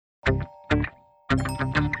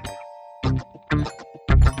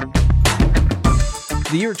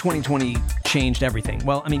The year 2020 changed everything.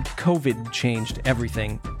 Well, I mean, COVID changed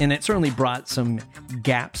everything, and it certainly brought some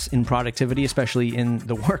gaps in productivity, especially in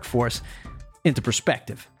the workforce, into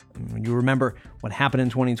perspective. When you remember what happened in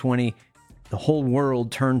 2020, the whole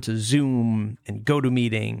world turned to Zoom and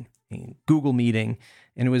GoToMeeting and Google Meeting,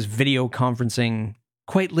 and it was video conferencing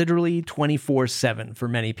quite literally 24/7 for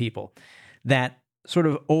many people. That sort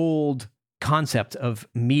of old concept of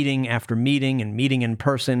meeting after meeting and meeting in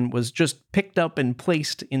person was just picked up and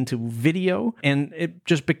placed into video, and it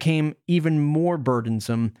just became even more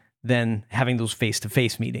burdensome than having those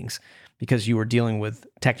face-to-face meetings because you were dealing with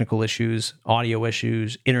technical issues, audio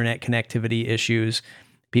issues, internet connectivity issues,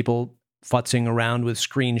 people futzing around with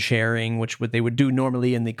screen sharing, which what they would do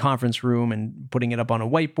normally in the conference room and putting it up on a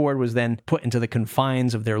whiteboard was then put into the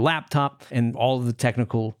confines of their laptop, and all of the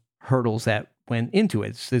technical hurdles that went into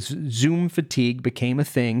it. This Zoom fatigue became a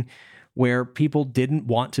thing where people didn't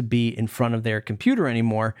want to be in front of their computer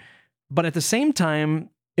anymore. But at the same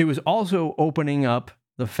time, it was also opening up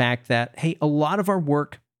the fact that, hey, a lot of our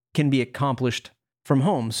work can be accomplished from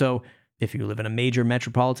home. So if you live in a major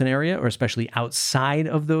metropolitan area, or especially outside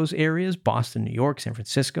of those areas, Boston, New York, San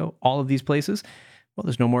Francisco, all of these places, well,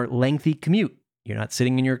 there's no more lengthy commute. You're not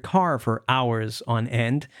sitting in your car for hours on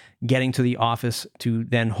end, getting to the office to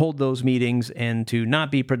then hold those meetings and to not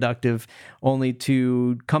be productive, only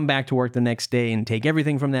to come back to work the next day and take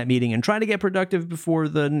everything from that meeting and try to get productive before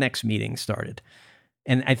the next meeting started.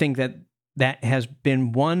 And I think that that has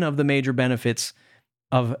been one of the major benefits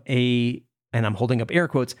of and I'm holding up air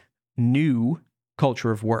quotes, new culture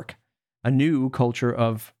of work, a new culture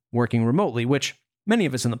of working remotely, which many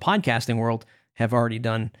of us in the podcasting world have already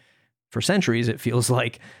done for centuries, it feels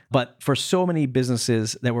like. But for so many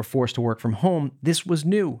businesses that were forced to work from home, this was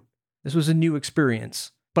new. This was a new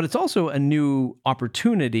experience. But it's also a new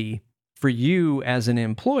opportunity for you as an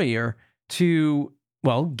employer to,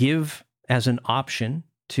 well, give as an option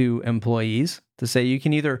to employees to say you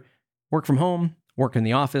can either work from home, work in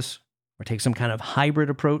the office, or take some kind of hybrid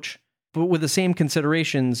approach, but with the same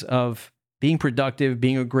considerations of being productive,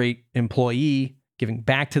 being a great employee, giving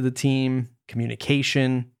back to the team,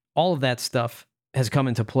 communication. All of that stuff has come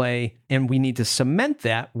into play, and we need to cement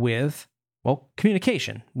that with, well,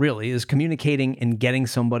 communication, really, is communicating and getting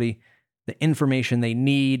somebody the information they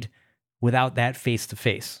need without that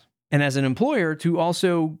face-to-face. And as an employer, to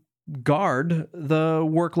also guard the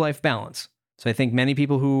work-life balance. So I think many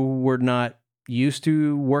people who were not used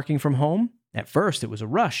to working from home, at first it was a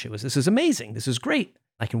rush. It was, this is amazing. This is great.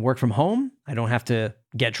 I can work from home. I don't have to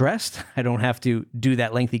get dressed. I don't have to do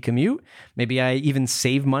that lengthy commute. Maybe I even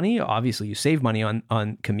save money. Obviously, you save money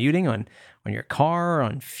on commuting, on your car,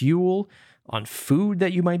 on fuel, on food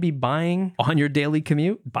that you might be buying on your daily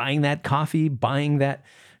commute, buying that coffee, buying that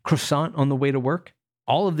croissant on the way to work.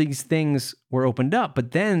 All of these things were opened up.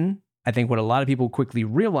 But then I think what a lot of people quickly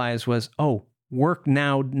realized was, oh, work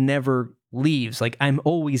now never leaves. Like, I'm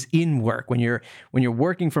always in work. When you're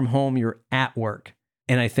working from home, you're at work.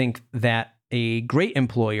 And I think that a great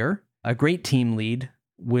employer, a great team lead,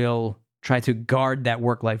 will try to guard that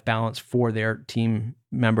work-life balance for their team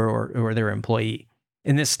member or their employee.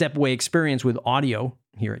 And this step-away experience with audio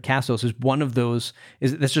here at Castos is one of those.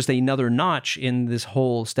 That's just another notch in this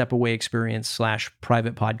whole step-away experience /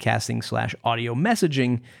 private podcasting / audio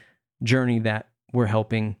messaging journey that we're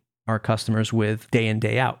helping our customers with day in,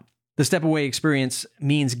 day out. The step-away experience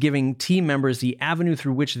means giving team members the avenue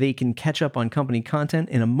through which they can catch up on company content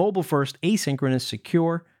in a mobile-first, asynchronous,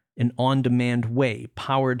 secure, and on-demand way,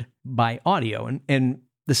 powered by audio. And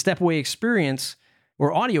the step-away experience,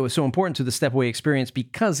 or audio, is so important to the step-away experience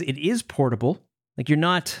because it is portable. Like, you're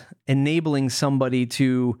not enabling somebody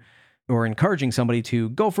to, or encouraging somebody to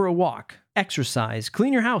go for a walk, exercise,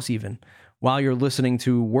 clean your house even, while you're listening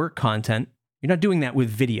to work content. You're not doing that with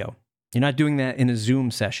video. You're not doing that in a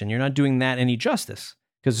Zoom session. You're not doing that any justice.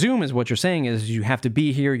 Because Zoom is what you're saying is you have to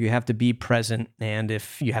be here, you have to be present, and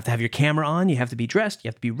if you have to have your camera on, you have to be dressed, you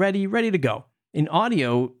have to be ready to go. In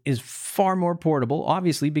audio is far more portable,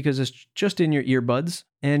 obviously, because it's just in your earbuds,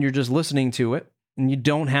 and you're just listening to it, and you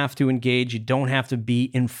don't have to engage, you don't have to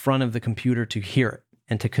be in front of the computer to hear it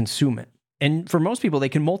and to consume it. And for most people, they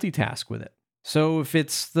can multitask with it. So if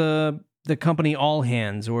it's the company all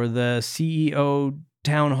hands or the CEO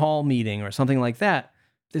town hall meeting or something like that,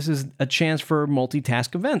 this is a chance for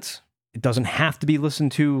multitask events. It doesn't have to be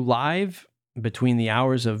listened to live between the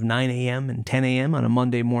hours of 9 a.m. and 10 a.m. on a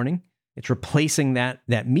Monday morning. It's replacing that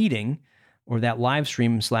meeting or that live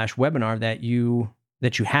stream / webinar that you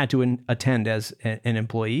had to attend as an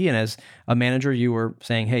employee. And as a manager, you were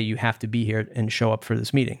saying, hey, you have to be here and show up for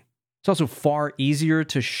this meeting. It's also far easier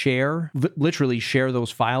to literally share those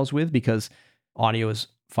files with, because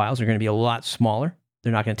files are going to be a lot smaller.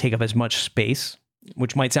 They're not going to take up as much space,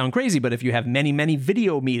 which might sound crazy, but if you have many, many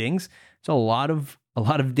video meetings, it's a lot of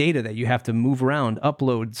data that you have to move around,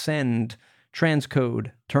 upload, send,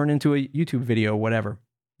 transcode, turn into a YouTube video, whatever.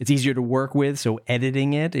 It's easier to work with, so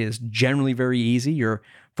editing it is generally very easy.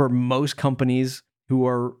 For most companies who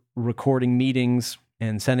are recording meetings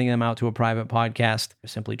and sending them out to a private podcast,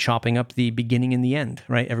 simply chopping up the beginning and the end,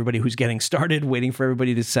 right? Everybody who's getting started, waiting for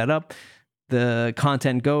everybody to set up, the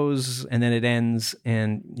content goes and then it ends,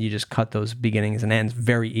 and you just cut those beginnings and ends.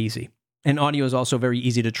 Very easy. And audio is also very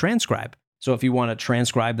easy to transcribe. So if you want to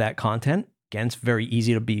transcribe that content, again, it's very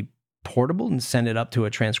easy to be portable and send it up to a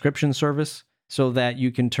transcription service so that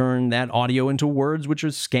you can turn that audio into words, which are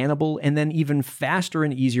scannable and then even faster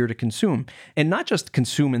and easier to consume. And not just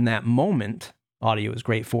consume in that moment, audio is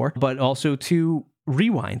great for, but also to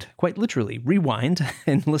rewind, quite literally, rewind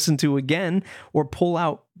and listen to again, or pull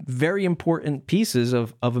out very important pieces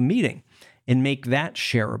of a meeting and make that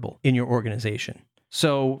shareable in your organization.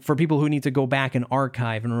 So for people who need to go back and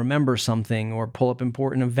archive and remember something, or pull up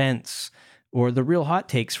important events or the real hot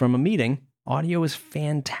takes from a meeting, audio is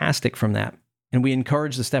fantastic from that. And we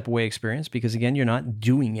encourage the step-away experience because, again, you're not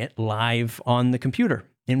doing it live on the computer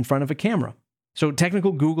in front of a camera. So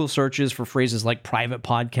technical Google searches for phrases like private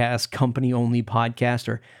podcast, company-only podcast,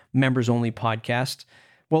 or members-only podcast,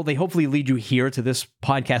 well, they hopefully lead you here to this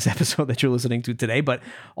podcast episode that you're listening to today, but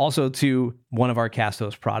also to one of our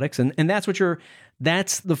Castos products. And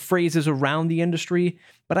that's the phrases around the industry.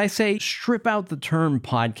 But I say strip out the term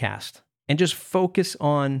podcast and just focus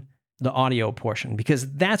on the audio portion,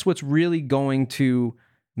 because that's what's really going to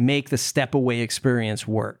make the step-away experience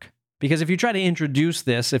work. Because if you try to introduce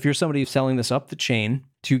this, if you're somebody selling this up the chain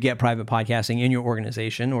to get private podcasting in your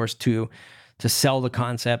organization, or to sell the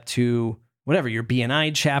concept to whatever, your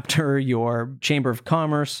BNI chapter, your Chamber of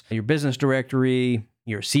Commerce, your business directory,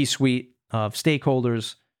 your C-suite of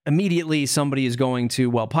stakeholders, immediately somebody is going to,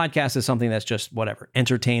 well, podcast is something that's just whatever,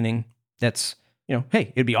 entertaining. That's,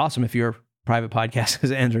 hey, it'd be awesome if your private podcast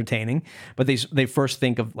is entertaining, but they first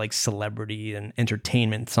think of like celebrity and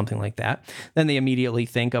entertainment, something like that. Then they immediately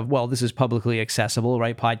think of, well, this is publicly accessible,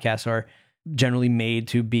 right? Podcasts are generally made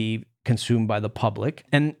to be consumed by the public.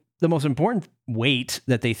 And the most important weight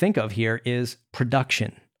that they think of here is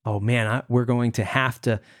production. Oh man, we're going to have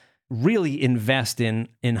to really invest in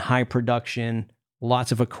high production,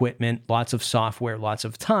 lots of equipment, lots of software, lots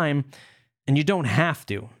of time. And you don't have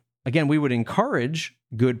to. Again, we would encourage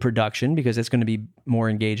good production because it's going to be more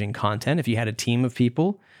engaging content. If you had a team of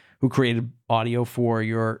people who created audio for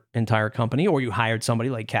your entire company, or you hired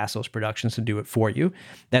somebody like Castos Productions to do it for you,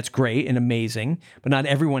 that's great and amazing. But not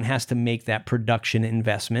everyone has to make that production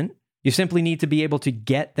investment. You simply need to be able to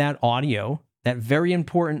get that audio, that very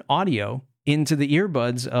important audio, into the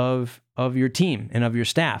earbuds of your team and of your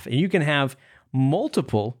staff. And you can have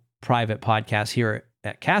multiple private podcasts here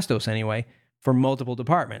at Castos anyway, for multiple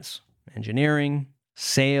departments: engineering,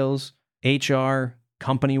 sales, HR,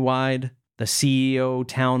 company-wide, the CEO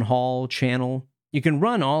town hall channel. You can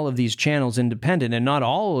run all of these channels independent, and not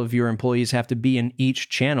all of your employees have to be in each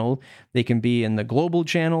channel. They can be in the global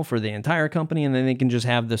channel for the entire company, and then they can just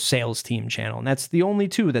have the sales team channel. And that's the only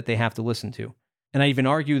two that they have to listen to. And I even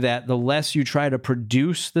argue that the less you try to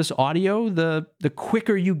produce this audio, the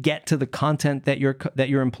quicker you get to the content that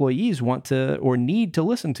your employees want to or need to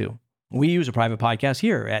listen to. We use a private podcast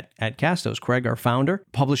here at Castos. Craig, our founder,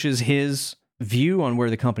 publishes his view on where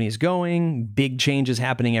the company is going, big changes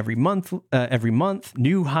happening every month,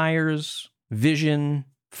 new hires, vision,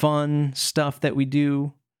 fun stuff that we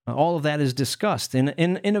do. All of that is discussed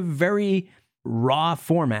in a very raw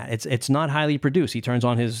format. It's not highly produced. He turns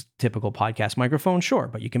on his typical podcast microphone, sure,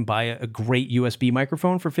 but you can buy a great USB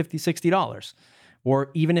microphone for $50, $60.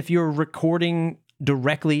 Or even if you're recording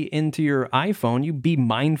directly into your iPhone, you be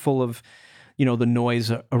mindful of, the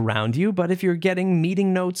noise around you. But if you're getting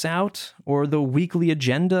meeting notes out or the weekly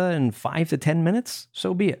agenda in 5 to 10 minutes,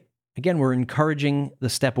 so be it. Again, we're encouraging the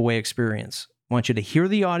step-away experience. I want you to hear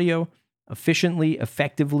the audio efficiently,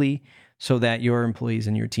 effectively, so that your employees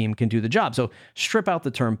and your team can do the job. So strip out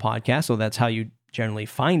the term podcast, so that's how you generally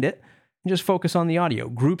find it, and just focus on the audio,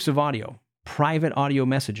 groups of audio, private audio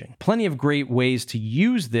messaging. Plenty of great ways to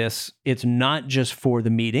use this. It's not just for the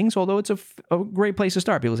meetings, although it's a great place to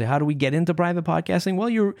start. People say, how do we get into private podcasting? Well,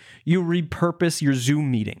 you repurpose your Zoom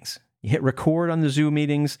meetings. You hit record on the Zoom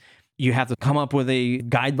meetings. You have to come up with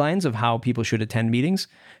guidelines of how people should attend meetings.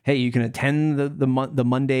 Hey, you can attend the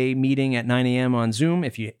Monday meeting at 9 a.m. on Zoom.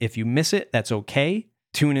 If you miss it, that's okay.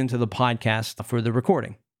 Tune into the podcast for the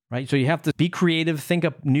recording. Right? So you have to be creative, think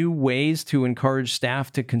up new ways to encourage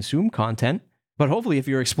staff to consume content, But hopefully, if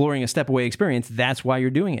you're exploring a step-away experience, that's why you're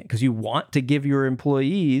doing it, because you want to give your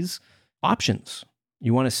employees options.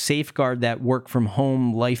 You want to safeguard that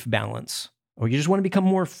work-from-home life balance, or you just want to become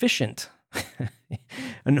more efficient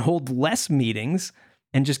and hold less meetings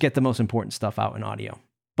and just get the most important stuff out in audio.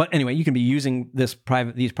 But anyway, you can be using these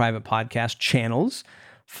private podcast channels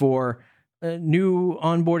for new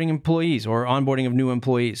onboarding employees or onboarding of new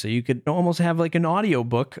employees. So you could almost have like an audio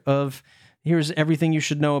book of here's everything you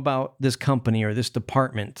should know about this company or this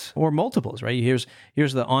department, or multiples, right? Here's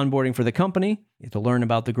the onboarding for the company. You have to learn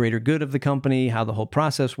about the greater good of the company, how the whole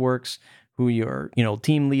process works, who your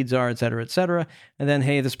team leads are, et cetera, et cetera. And then,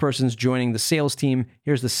 hey, this person's joining the sales team.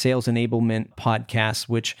 Here's the sales enablement podcast,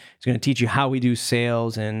 which is going to teach you how we do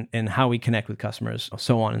sales and how we connect with customers,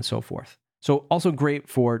 so on and so forth. So also great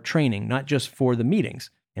for training, not just for the meetings.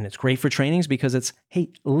 And it's great for trainings because it's,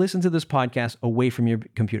 hey, listen to this podcast away from your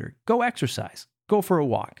computer. Go exercise. Go for a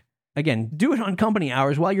walk. Again, do it on company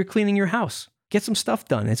hours while you're cleaning your house. Get some stuff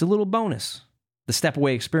done. It's a little bonus. The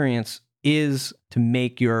step-away experience is to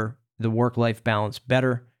make the work-life balance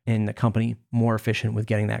better and the company more efficient with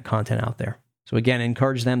getting that content out there. So again,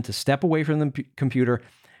 encourage them to step away from the computer,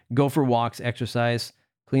 go for walks, exercise,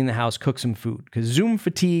 clean the house, cook some food. Because Zoom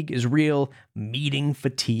fatigue is real. Meeting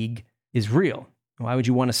fatigue is real. Why would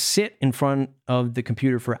you want to sit in front of the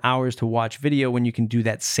computer for hours to watch video when you can do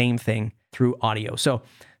that same thing through audio? So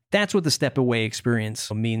that's what the step-away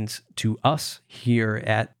experience means to us here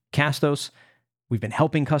at Castos. We've been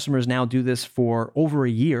helping customers now do this for over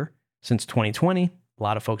a year, since 2020. A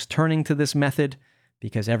lot of folks turning to this method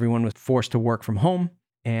because everyone was forced to work from home,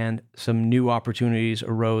 and some new opportunities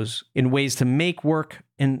arose in ways to make work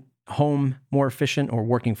in home more efficient or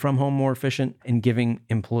working from home more efficient, and giving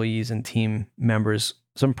employees and team members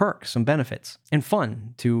some perks, some benefits, and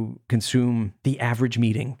fun to consume. The average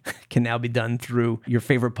meeting can now be done through your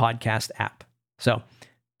favorite podcast app. So,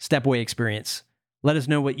 step-away experience. Let us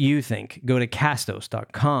know what you think. Go to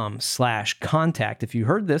castos.com/contact. If you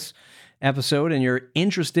heard this episode and you're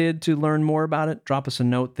interested to learn more about it, drop us a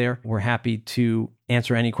note there. We're happy to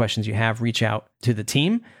answer any questions you have. Reach out to the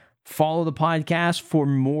team. Follow the podcast for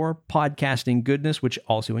more podcasting goodness, which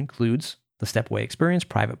also includes the step-away experience,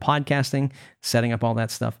 private podcasting, setting up all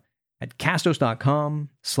that stuff at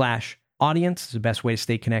castos.com/audience is the best way to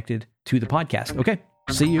stay connected to the podcast. Okay,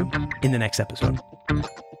 see you in the next episode.